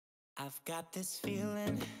I've got this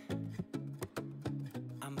feeling.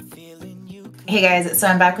 I'm feeling you. Hey guys, so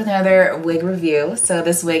I'm back with another wig review. So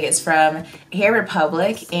this wig is from Hair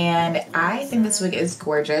Republic and I think this wig is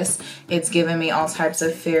gorgeous. It's given me all types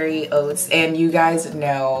of fairy oats, and you guys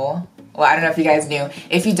know, well, I don't know if you guys knew.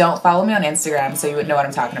 If you don't, follow me on Instagram so you would know what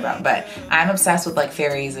I'm talking about. But I'm obsessed with like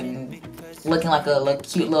fairies and looking like a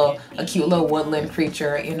cute little woodland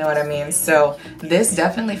creature, you know what I mean? So this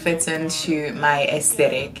definitely fits into my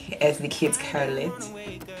aesthetic, as the kids call it.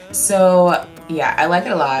 So yeah, I like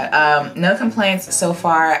it a lot. No complaints so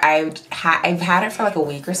far. I've had it for like a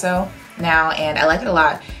week or so now, and I like it a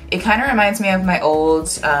lot. It kind of reminds me of my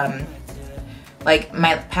old, like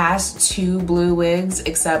my past two blue wigs,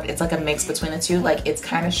 except it's like a mix between the two. Like it's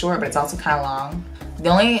kind of short, but it's also kind of long. The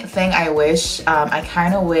only thing I wish, I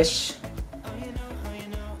kind of wish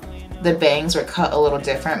the bangs were cut a little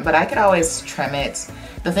different, but I could always trim it.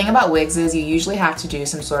 The thing about wigs is you usually have to do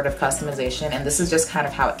some sort of customization, and this is just kind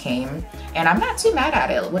of how it came. And I'm not too mad at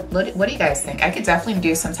it. What do you guys think? I could definitely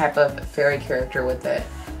do some type of fairy character with it.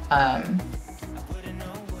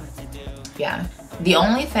 Yeah. The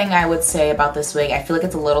only thing I would say about this wig, I feel like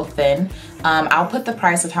it's a little thin. I'll put the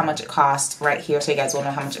price of how much it costs right here so you guys will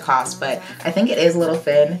know how much it costs, but I think it is a little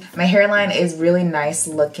thin. My hairline is really nice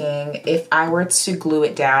looking. If I were to glue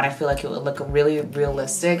it down, I feel like it would look really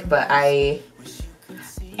realistic, but ain't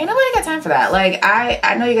nobody got time for that. Like,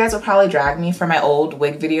 I know you guys will probably drag me for my old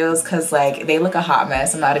wig videos because like they look a hot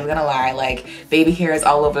mess. I'm not even gonna lie. Like baby hairs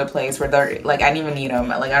all over the place where they're like, I didn't even need them.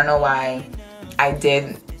 Like I don't know why I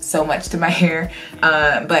did so much to my hair,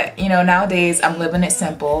 but you know, nowadays I'm living it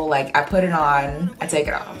simple. Like I put it on, I take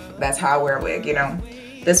it off. That's how I wear a wig, you know.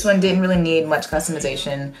 This one didn't really need much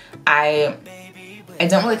customization. I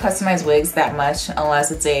don't really customize wigs that much unless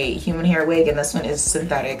it's a human hair wig, and this one is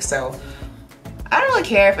synthetic, so I don't really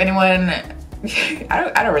care if anyone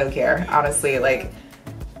I don't really care, honestly. Like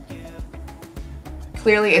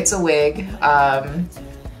clearly it's a wig.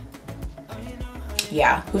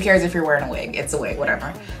 Yeah, who cares if you're wearing a wig? It's a wig,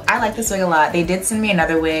 whatever. I like this wig a lot. They did send me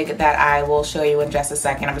another wig that I will show you in just a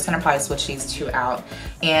second. I'm just gonna probably switch these two out.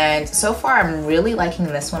 And so far, I'm really liking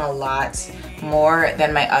this one a lot more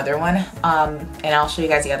than my other one. And I'll show you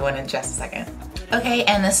guys the other one in just a second. Okay,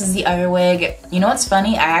 and this is the other wig. You know what's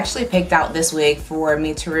funny? I actually picked out this wig for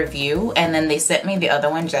me to review, and then they sent me the other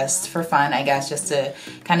one just for fun, I guess, just to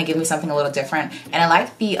kind of give me something a little different. And I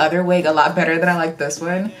like the other wig a lot better than I like this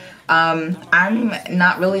one. I'm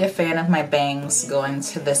not really a fan of my bangs going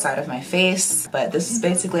to this side of my face, but this is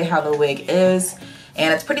basically how the wig is,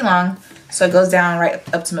 and it's pretty long, so it goes down right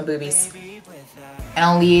up to my boobies. And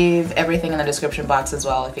I'll leave everything in the description box as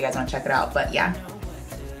well if you guys want to check it out. But yeah.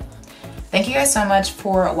 Thank you guys so much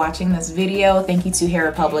for watching this video. Thank you to Hair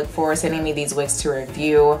Republic for sending me these wigs to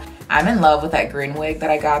review. I'm in love with that green wig that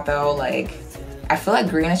I got though. Like, I feel like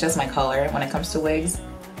green is just my color when it comes to wigs.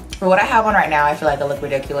 For what I have on right now, I feel like I look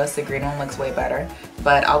ridiculous. The green one looks way better.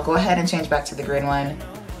 But I'll go ahead and change back to the green one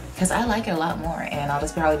because I like it a lot more, and I'll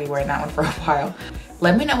just probably be wearing that one for a while.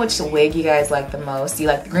 Let me know which wig you guys like the most. Do you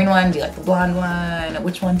like the green one? Do you like the blonde one?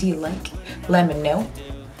 Which one do you like? Let me know.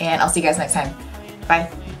 And I'll see you guys next time. Bye.